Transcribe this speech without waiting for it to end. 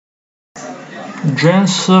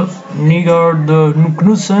Jens Nygaard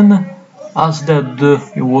Knudsen as dead.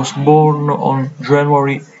 He was born on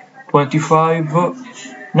January 25,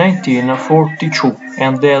 1942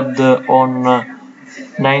 and died on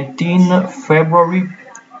 19 February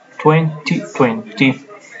 2020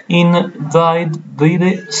 in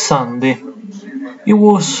Hvide Sande. He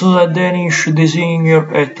was a Danish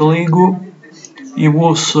designer at Lego. He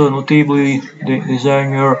was notably the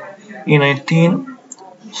designer in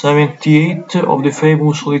 1978 of the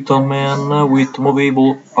famous little man with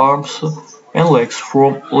movable arms and legs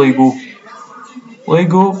from Lego.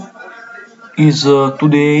 Lego is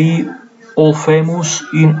today all famous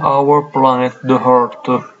in our planet the Earth.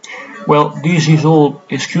 Well, this is all.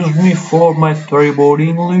 Excuse me for my terrible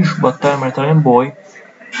English, but I'm an Italian boy.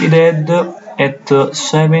 He died at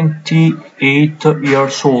 78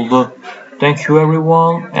 years old. Thank you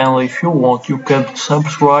everyone, and if you want you can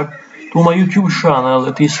subscribe to my YouTube channel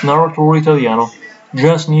that is Narratore Italiano.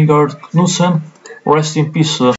 Jens Nygaard Knudsen, rest in peace.